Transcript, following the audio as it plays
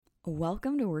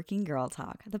Welcome to Working Girl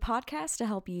Talk, the podcast to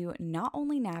help you not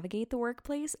only navigate the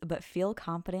workplace, but feel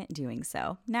confident doing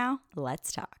so. Now,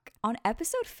 let's talk. On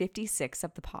episode 56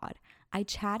 of the pod, I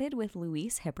chatted with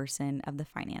Louise Hipperson of the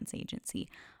finance agency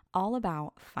all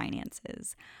about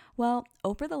finances. Well,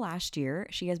 over the last year,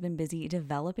 she has been busy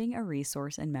developing a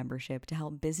resource and membership to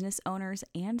help business owners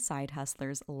and side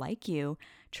hustlers like you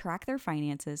track their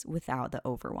finances without the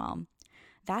overwhelm.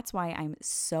 That's why I'm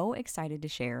so excited to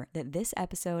share that this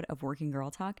episode of Working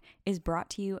Girl Talk is brought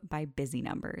to you by Busy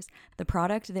Numbers, the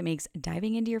product that makes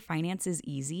diving into your finances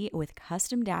easy with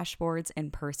custom dashboards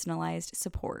and personalized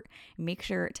support. Make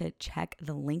sure to check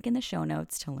the link in the show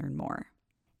notes to learn more.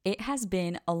 It has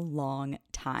been a long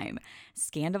time.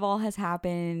 Scandival has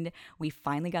happened. We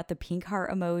finally got the pink heart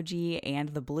emoji and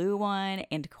the blue one,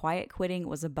 and quiet quitting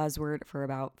was a buzzword for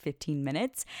about 15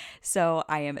 minutes. So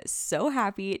I am so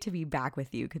happy to be back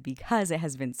with you because it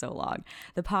has been so long.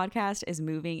 The podcast is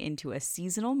moving into a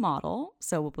seasonal model,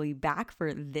 so we'll be back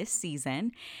for this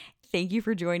season. Thank you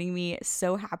for joining me.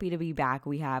 So happy to be back.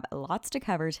 We have lots to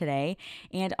cover today.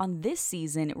 And on this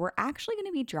season, we're actually going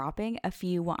to be dropping a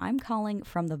few what I'm calling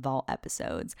from the vault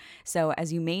episodes. So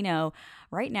as you may know,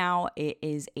 right now it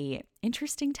is a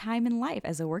interesting time in life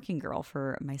as a working girl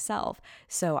for myself.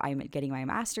 So I'm getting my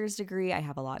master's degree. I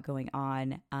have a lot going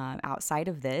on outside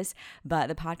of this, but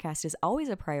the podcast is always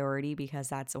a priority because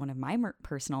that's one of my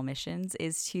personal missions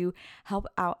is to help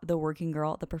out the working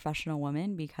girl, the professional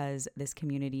woman, because this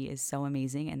community is so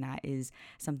amazing and that is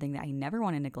something that I never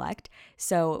want to neglect.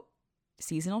 So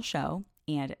seasonal show.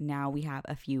 And now we have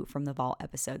a few from the vault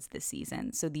episodes this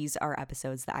season. So these are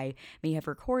episodes that I may have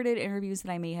recorded, interviews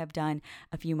that I may have done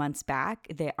a few months back.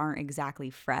 They aren't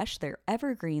exactly fresh. They're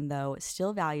evergreen though,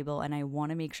 still valuable. And I want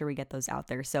to make sure we get those out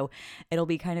there. So it'll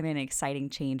be kind of an exciting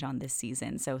change on this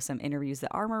season. So some interviews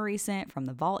that are more recent from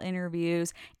the vault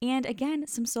interviews. And again,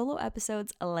 some solo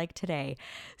episodes like today.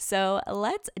 So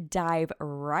let's dive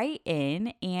right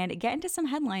in and get into some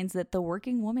headlines that the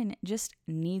working woman just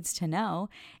needs to know.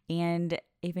 And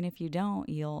even if you don't,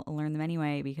 you'll learn them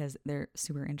anyway because they're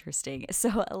super interesting.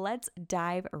 So let's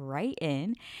dive right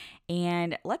in.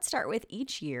 And let's start with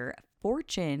each year.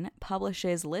 Fortune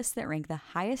publishes lists that rank the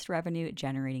highest revenue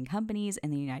generating companies in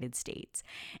the United States.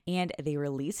 And they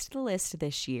released the list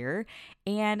this year.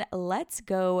 And let's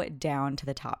go down to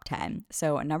the top 10.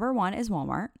 So number 1 is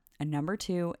Walmart. Number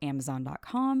 2,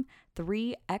 Amazon.com.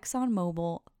 3,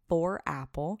 ExxonMobil. 4,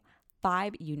 Apple.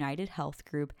 5, United Health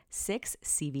Group. 6,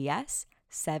 CVS.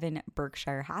 7,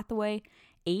 Berkshire Hathaway.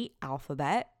 8,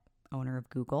 Alphabet, owner of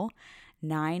Google.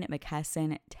 9,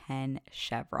 McKesson. 10,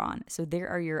 Chevron. So there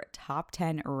are your top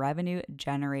 10 revenue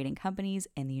generating companies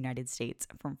in the United States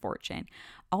from Fortune.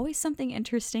 Always something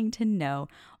interesting to know.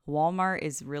 Walmart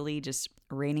is really just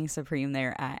reigning supreme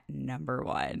there at number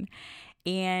 1.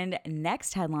 And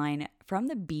next headline from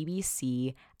the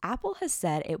BBC, Apple has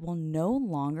said it will no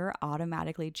longer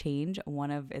automatically change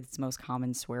one of its most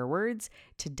common swear words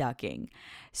to ducking.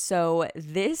 So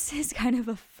this is kind of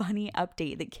a funny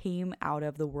update that came out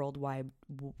of the World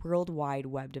Wide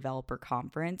Web Developer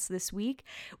Conference this week,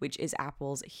 which is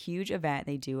Apple's huge event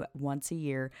they do once a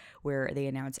year where they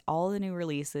announce all the new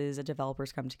releases,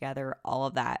 developers come together, all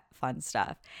of that fun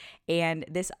stuff. And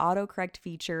this autocorrect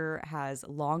feature has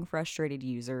long frustrated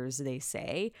users, they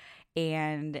say,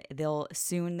 and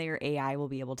their AI will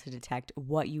be able to detect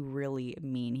what you really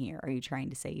mean here. Are you trying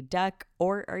to say duck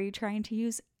or are you trying to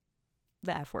use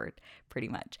the F word, pretty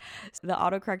much? So the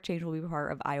autocorrect change will be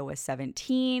part of iOS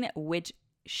 17, which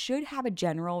should have a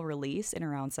general release in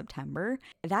around September.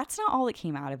 That's not all that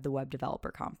came out of the Web Developer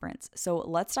Conference. So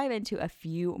let's dive into a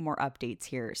few more updates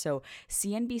here. So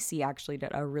CNBC actually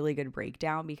did a really good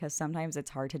breakdown because sometimes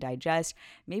it's hard to digest.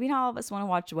 Maybe not all of us want to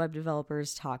watch web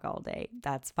developers talk all day.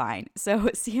 That's fine. So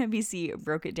CNBC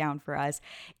broke it down for us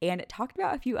and talked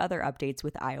about a few other updates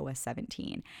with iOS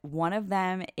 17. One of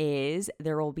them is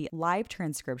there will be live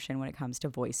transcription when it comes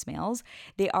to voicemails.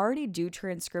 They already do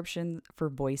transcription for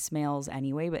voicemails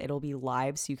anyway, but it'll be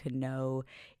live so you can know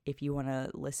if you want to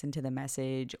listen to the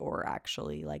message or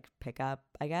actually like pick up,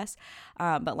 I guess.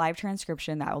 But live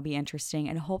transcription, that will be interesting.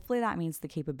 And hopefully that means the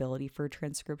capability for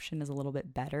transcription is a little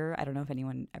bit better. I don't know if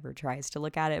anyone ever tries to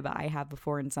look at it, but I have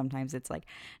before, and sometimes it's like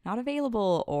not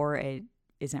available or it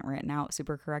isn't written out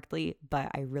super correctly,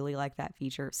 but I really like that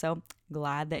feature. So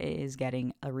glad that it is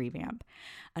getting a revamp.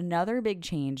 Another big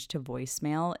change to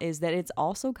voicemail is that it's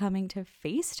also coming to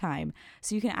FaceTime.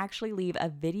 So you can actually leave a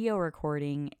video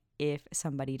recording if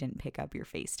somebody didn't pick up your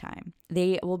FaceTime.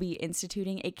 They will be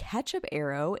instituting a catch-up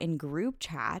arrow in group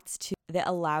chats that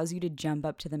allows you to jump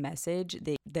up to the message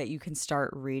that you can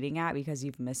start reading at because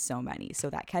you've missed so many. So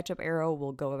that catch-up arrow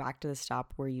will go back to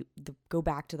go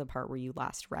back to the part where you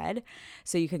last read,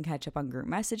 so you can catch up on group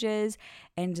messages.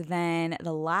 And then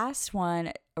the last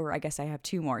one, or I guess I have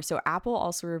two more. So Apple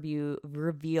also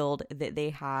revealed that they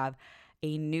have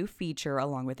a new feature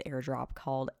along with AirDrop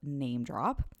called Name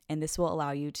Drop. And this will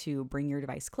allow you to bring your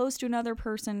device close to another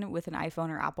person with an iPhone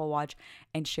or Apple Watch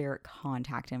and share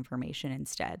contact information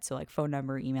instead. So like phone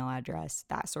number, email address,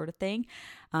 that sort of thing.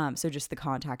 So just the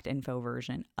contact info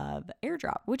version of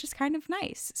AirDrop, which is kind of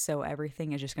nice. So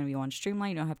everything is just going to be one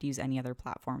streamline. You don't have to use any other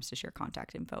platforms to share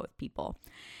contact info with people.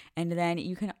 And then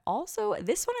you can also,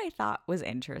 this one I thought was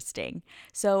interesting.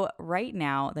 So right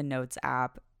now, the Notes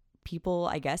app, people,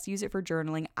 I guess, use it for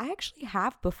journaling. I actually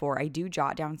have before. I do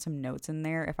jot down some notes in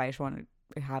there if I just want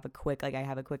to have a quick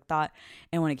thought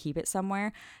and want to keep it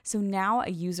somewhere. So now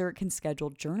a user can schedule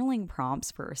journaling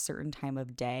prompts for a certain time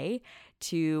of day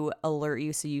to alert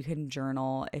you so you can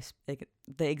journal. If like,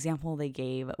 the example they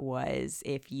gave was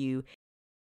if you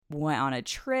went on a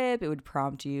trip, it would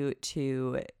prompt you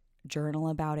to journal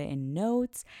about it in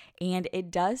notes. And it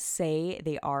does say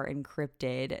they are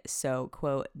encrypted. So,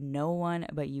 quote, no one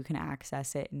but you can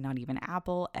access it, not even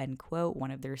Apple, end quote,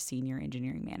 one of their senior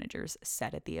engineering managers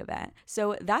said at the event.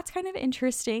 So that's kind of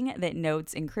interesting that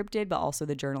Notes encrypted, but also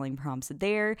the journaling prompts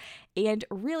there. And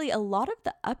really a lot of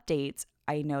the updates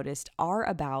I noticed are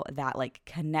about that like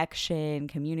connection,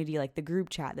 community, like the group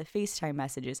chat, the FaceTime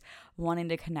messages, wanting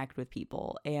to connect with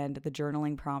people, and the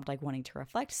journaling prompt like wanting to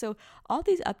reflect. So all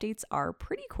these updates are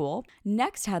pretty cool.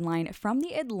 Next headline from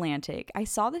The Atlantic. I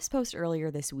saw this post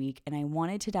earlier this week and I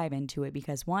wanted to dive into it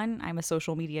because one, I'm a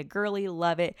social media girly,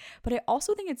 love it, but I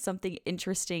also think it's something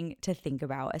interesting to think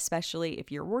about, especially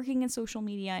if you're working in social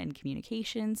media and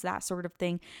communications, that sort of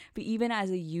thing, but even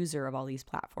as a user of all these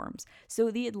platforms. So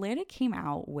The Atlantic came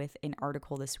out with an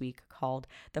article this week called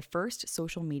 "The First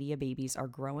Social Media Babies Are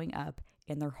Growing Up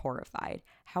and They're Horrified.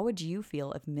 How would you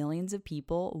feel if millions of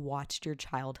people watched your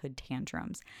childhood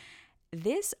tantrums?"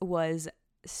 This was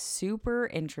super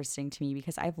interesting to me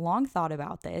because I've long thought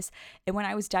about this. And when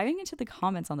I was diving into the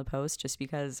comments on the post, just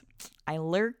because I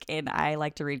lurk and I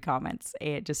like to read comments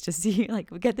and just to see,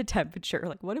 like, get the temperature,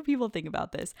 like, what do people think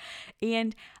about this?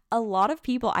 And a lot of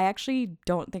people, I actually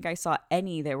don't think I saw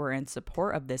any that were in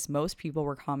support of this. Most people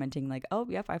were commenting like, oh,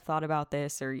 yep, I've thought about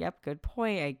this, or yep, good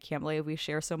point. I can't believe we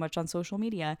share so much on social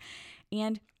media.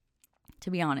 And to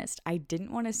be honest, I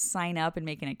didn't want to sign up and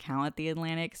make an account at The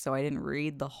Atlantic, so I didn't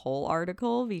read the whole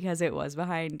article because it was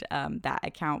behind that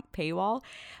account paywall.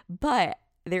 But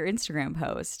their Instagram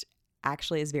post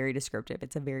actually is very descriptive.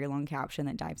 It's a very long caption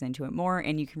that dives into it more,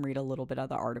 and you can read a little bit of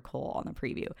the article on the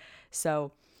preview.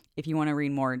 So if you want to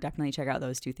read more, definitely check out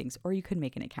those two things, or you could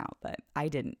make an account, but I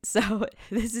didn't. So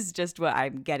this is just what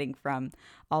I'm getting from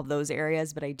all those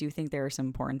areas, but I do think there are some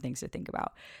important things to think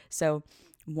about. So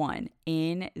one,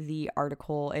 in the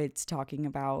article, it's talking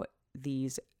about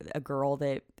a girl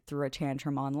that threw a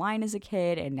tantrum online as a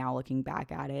kid and now looking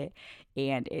back at it,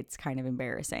 and it's kind of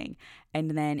embarrassing.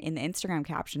 And then in the Instagram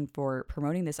caption for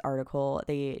promoting this article,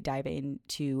 they dive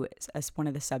into one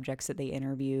of the subjects that they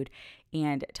interviewed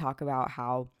and talk about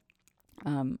how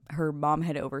her mom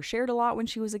had overshared a lot when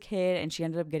she was a kid, and she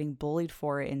ended up getting bullied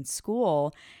for it in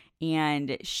school.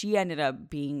 And she ended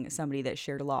up being somebody that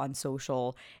shared a lot on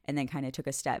social and then kind of took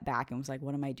a step back and was like,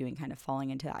 what am I doing? Kind of falling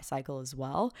into that cycle as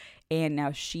well. And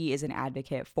now she is an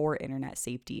advocate for internet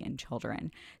safety in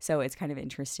children. So it's kind of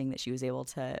interesting that she was able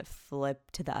to flip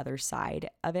to the other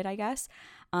side of it, I guess.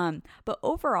 But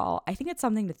overall, I think it's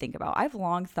something to think about. I've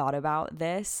long thought about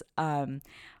this.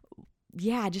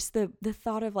 Just the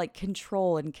thought of like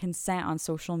control and consent on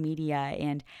social media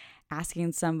and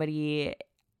asking somebody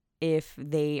if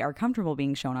they are comfortable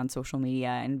being shown on social media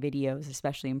and videos,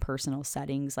 especially in personal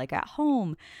settings like at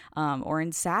home or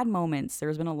in sad moments.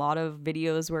 There's been a lot of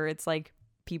videos where it's like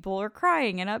people are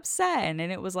crying and upset and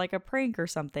it was like a prank or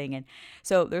something. And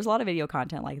so there's a lot of video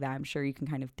content like that. I'm sure you can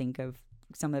kind of think of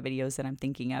some of the videos that I'm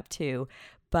thinking of too.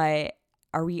 But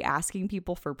are we asking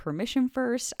people for permission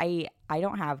first? I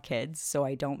don't have kids, so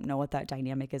I don't know what that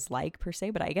dynamic is like per se,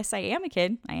 but I guess I am a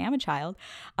kid. I am a child.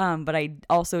 But I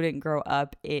also didn't grow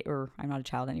up I'm not a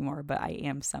child anymore, but I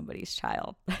am somebody's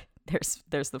child.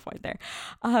 There's the point there.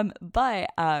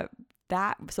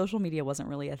 That social media wasn't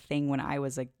really a thing when I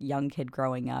was a young kid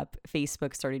growing up.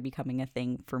 Facebook started becoming a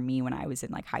thing for me when I was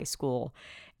in like high school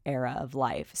era of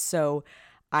life. So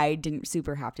I didn't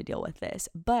super have to deal with this,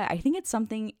 but I think it's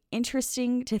something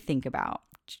interesting to think about.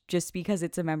 just because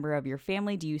it's a member of your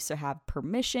family, do you still have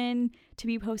permission to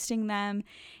be posting them?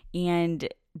 And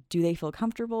do they feel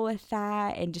comfortable with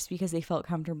that? And just because they felt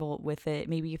comfortable with it,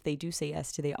 maybe if they do say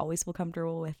yes, do they always feel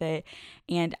comfortable with it?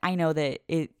 And I know that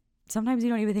sometimes you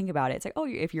don't even think about it. It's like, oh,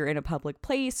 if you're in a public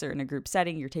place or in a group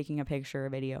setting, you're taking a picture or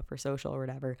video for social or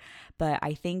whatever. But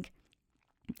I think,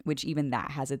 which even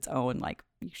that has its own, like,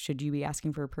 should you be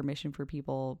asking for permission for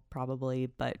people? Probably.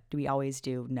 But do we always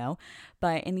do? No.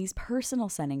 But in these personal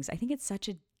settings, I think it's such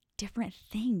a different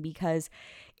thing because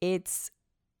it's,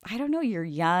 I don't know, you're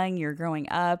young, you're growing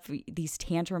up, these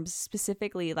tantrums,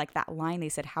 specifically like that line they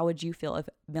said, how would you feel if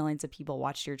millions of people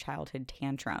watched your childhood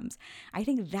tantrums? I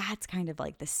think that's kind of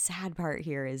like the sad part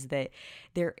here, is that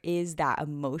there is that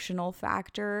emotional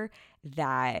factor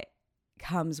that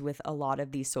comes with a lot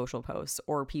of these social posts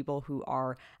or people who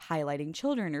are highlighting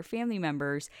children or family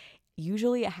members.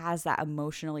 Usually it has that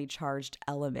emotionally charged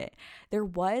element. There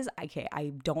was,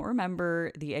 I don't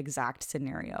remember the exact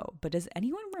scenario, but does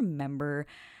anyone remember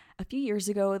a few years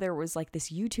ago, there was like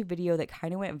this YouTube video that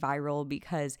kind of went viral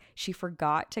because she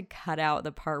forgot to cut out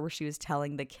the part where she was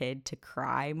telling the kid to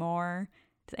cry more.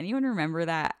 Does anyone remember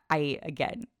that?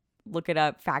 Again, look it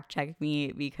up, fact check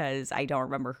me, because I don't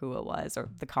remember who it was or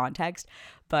the context,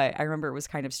 but I remember it was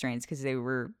kind of strange because they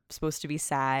were supposed to be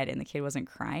sad and the kid wasn't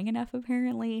crying enough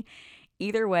apparently.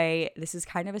 Either way, this is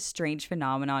kind of a strange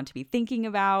phenomenon to be thinking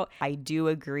about. I do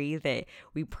agree that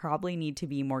we probably need to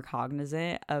be more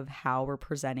cognizant of how we're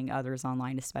presenting others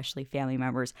online, especially family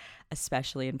members,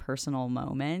 especially in personal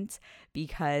moments,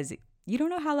 because you don't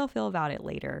know how they'll feel about it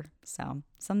later. So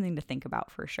something to think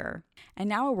about for sure. And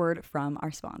now a word from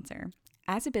our sponsor.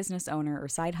 As a business owner or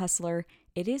side hustler,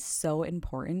 it is so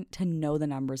important to know the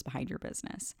numbers behind your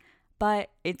business, but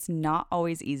it's not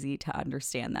always easy to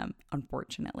understand them,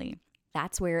 unfortunately.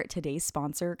 That's where today's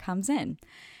sponsor comes in.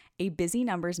 A Busy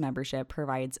Numbers membership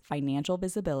provides financial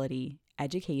visibility,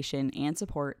 education, and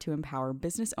support to empower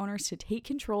business owners to take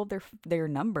control of their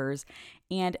numbers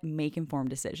and make informed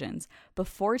decisions.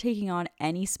 Before taking on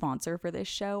any sponsor for this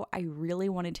show, I really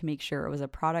wanted to make sure it was a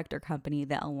product or company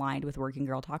that aligned with Working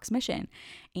Girl Talk's mission.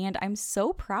 And I'm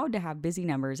so proud to have Busy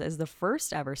Numbers as the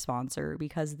first ever sponsor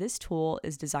because this tool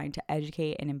is designed to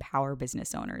educate and empower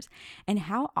business owners. And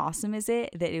how awesome is it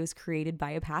that it was created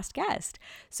by a past guest?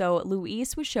 So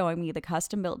Luis was showing me the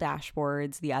custom built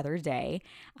dashboards the other day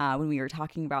when we were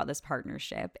talking about this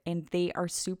partnership, and they are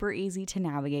super easy to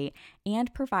navigate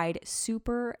and provide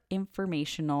super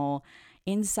informational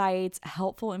insights,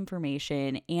 helpful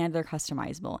information, and they're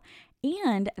customizable.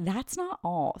 And that's not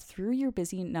all. Through your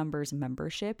Busy Numbers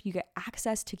membership, you get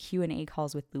access to Q&A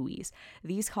calls with Louise.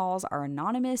 These calls are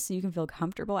anonymous, so you can feel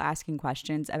comfortable asking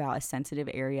questions about a sensitive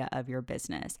area of your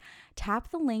business.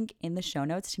 Tap the link in the show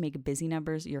notes to make Busy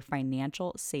Numbers your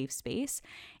financial safe space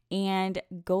and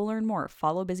go learn more.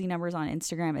 Follow Busy Numbers on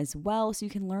Instagram as well so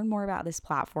you can learn more about this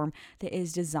platform that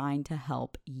is designed to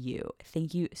help you.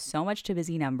 Thank you so much to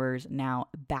Busy Numbers. Now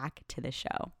back to the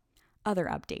show. Other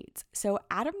updates. So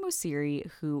Adam Mosseri,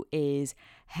 who is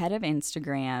head of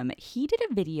Instagram, he did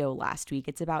a video last week.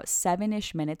 It's about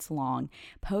 7-ish minutes long,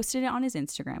 posted it on his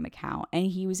Instagram account, and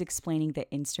he was explaining the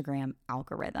Instagram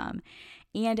algorithm.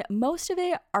 And most of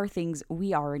it are things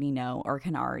we already know or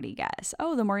can already guess.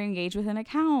 Oh, the more you engage with an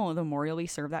account, the more you'll be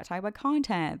served that type of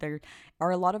content. There are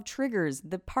a lot of triggers.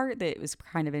 The part that was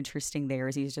kind of interesting there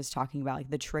is he's just talking about like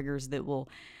the triggers that will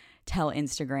tell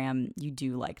Instagram you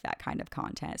do like that kind of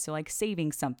content. So like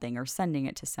saving something or sending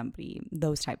it to somebody,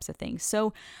 those types of things.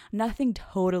 So nothing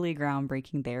totally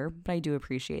groundbreaking there, but I do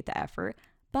appreciate the effort.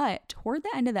 But toward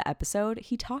the end of the episode,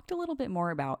 he talked a little bit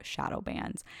more about shadow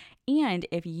bans. And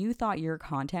if you thought your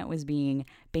content was being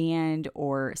banned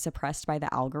or suppressed by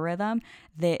the algorithm,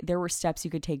 that there were steps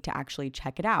you could take to actually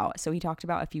check it out. So he talked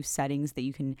about a few settings that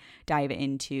you can dive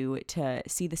into to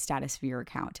see the status of your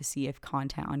account, to see if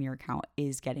content on your account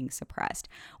is getting suppressed,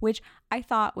 which I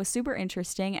thought was super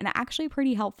interesting and actually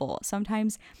pretty helpful.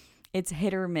 Sometimes it's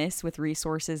hit or miss with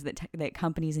resources that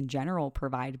companies in general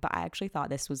provide, but I actually thought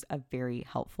this was a very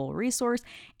helpful resource,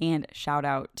 and shout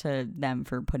out to them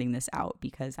for putting this out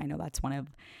because I know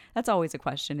that's always a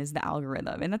question, is the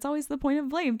algorithm, and that's always the point of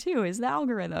blame too, is the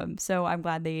algorithm. So I'm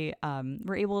glad they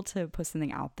were able to put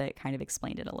something out that kind of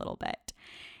explained it a little bit.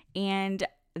 And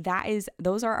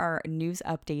those are our news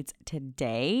updates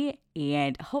today,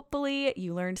 and hopefully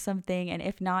you learned something, and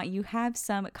if not, you have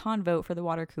some convo for the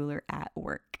water cooler at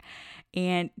work.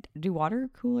 And do water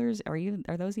coolers, are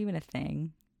those even a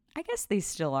thing? I guess they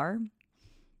still are.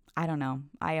 I don't know.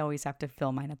 I always have to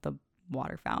fill mine at the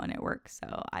water fountain at work,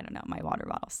 so I don't know, my water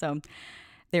bottle. So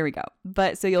There we go.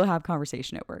 But so you'll have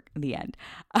conversation at work in the end.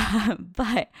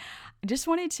 But I just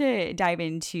wanted to dive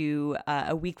into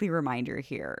a weekly reminder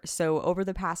here. So over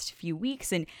the past few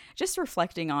weeks and just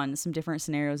reflecting on some different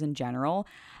scenarios in general,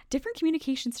 different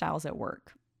communication styles at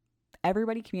work.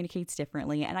 Everybody communicates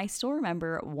differently. And I still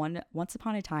remember once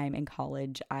upon a time in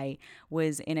college, I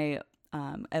was in a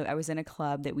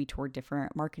club that we toured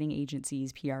different marketing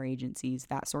agencies, PR agencies,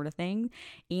 that sort of thing.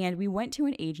 And we went to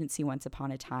an agency once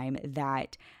upon a time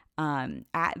that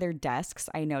at their desks,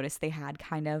 I noticed they had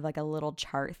kind of like a little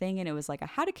chart thing, and it was like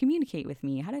how to communicate with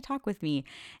me, how to talk with me.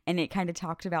 And it kind of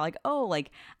talked about like, oh, like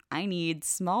I need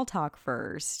small talk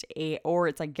first, or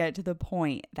it's like get to the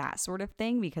point, that sort of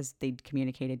thing, because they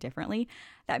communicated differently.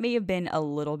 That may have been a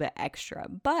little bit extra,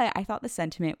 but I thought the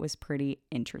sentiment was pretty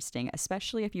interesting,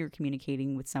 especially if you're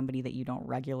communicating with somebody that you don't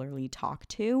regularly talk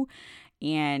to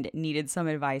and needed some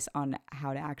advice on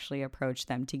how to actually approach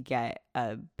them to get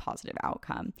a positive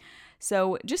outcome.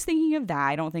 So just thinking of that,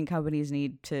 I don't think companies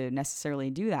need to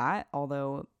necessarily do that,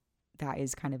 although that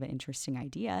is kind of an interesting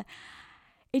idea.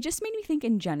 It just made me think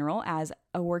in general as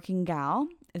a working gal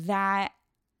that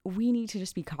we need to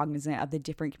just be cognizant of the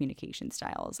different communication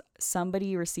styles.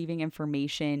 Somebody receiving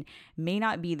information may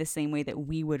not be the same way that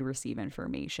we would receive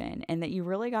information, and that you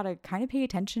really got to kind of pay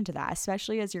attention to that,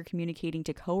 especially as you're communicating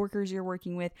to coworkers you're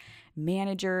working with,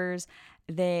 managers,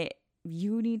 that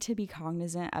you need to be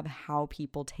cognizant of how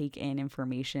people take in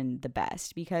information the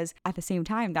best, because at the same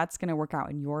time, that's going to work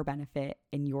out in your benefit,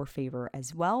 in your favor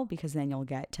as well, because then you'll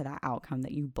get to that outcome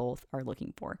that you both are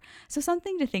looking for. So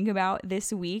something to think about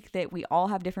this week, that we all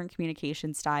have different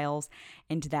communication styles,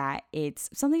 and that it's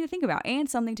something to think about and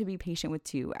something to be patient with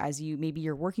too, as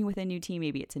you're working with a new team,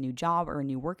 maybe it's a new job or a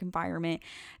new work environment,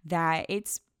 that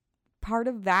it's part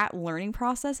of that learning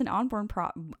process and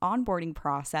onboarding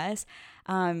process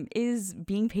is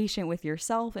being patient with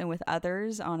yourself and with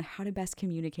others on how to best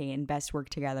communicate and best work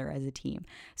together as a team.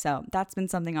 So that's been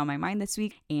something on my mind this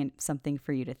week and something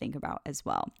for you to think about as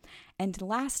well. And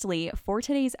lastly, for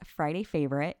today's Friday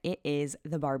favorite, it is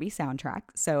the Barbie soundtrack.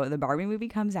 So the Barbie movie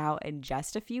comes out in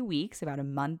just a few weeks, about a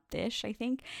month-ish, I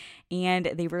think.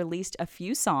 And they've released a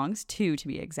few songs, 2 to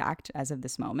be exact, as of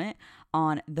this moment,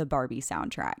 on the Barbie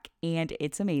soundtrack. And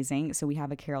it's amazing. So we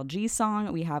have a Karol G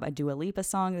song, we have a Dua Lipa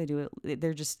song.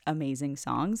 They're just amazing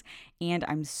songs. And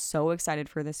I'm so excited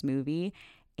for this movie.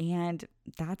 And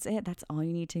that's it. That's all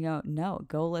you need to know.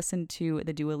 Go listen to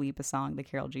the Dua Lipa song, the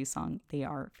Karol G song. They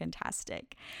are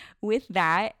fantastic. With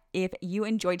that, if you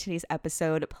enjoyed today's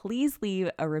episode, please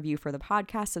leave a review for the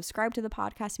podcast, subscribe to the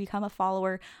podcast, become a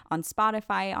follower on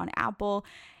Spotify, on Apple,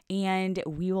 and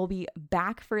we will be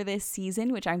back for this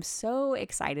season, which I'm so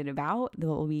excited about. There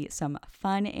will be some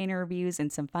fun interviews and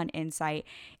some fun insight.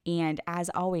 And as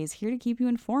always, here to keep you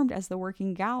informed as the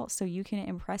working gal, so you can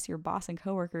impress your boss and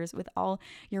coworkers with all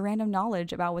your random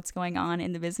knowledge about what's going on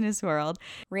in the business world.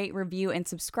 Rate, review, and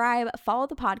subscribe. Follow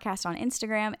the podcast on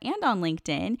Instagram and on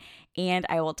LinkedIn. And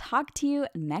I will talk to you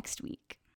next week.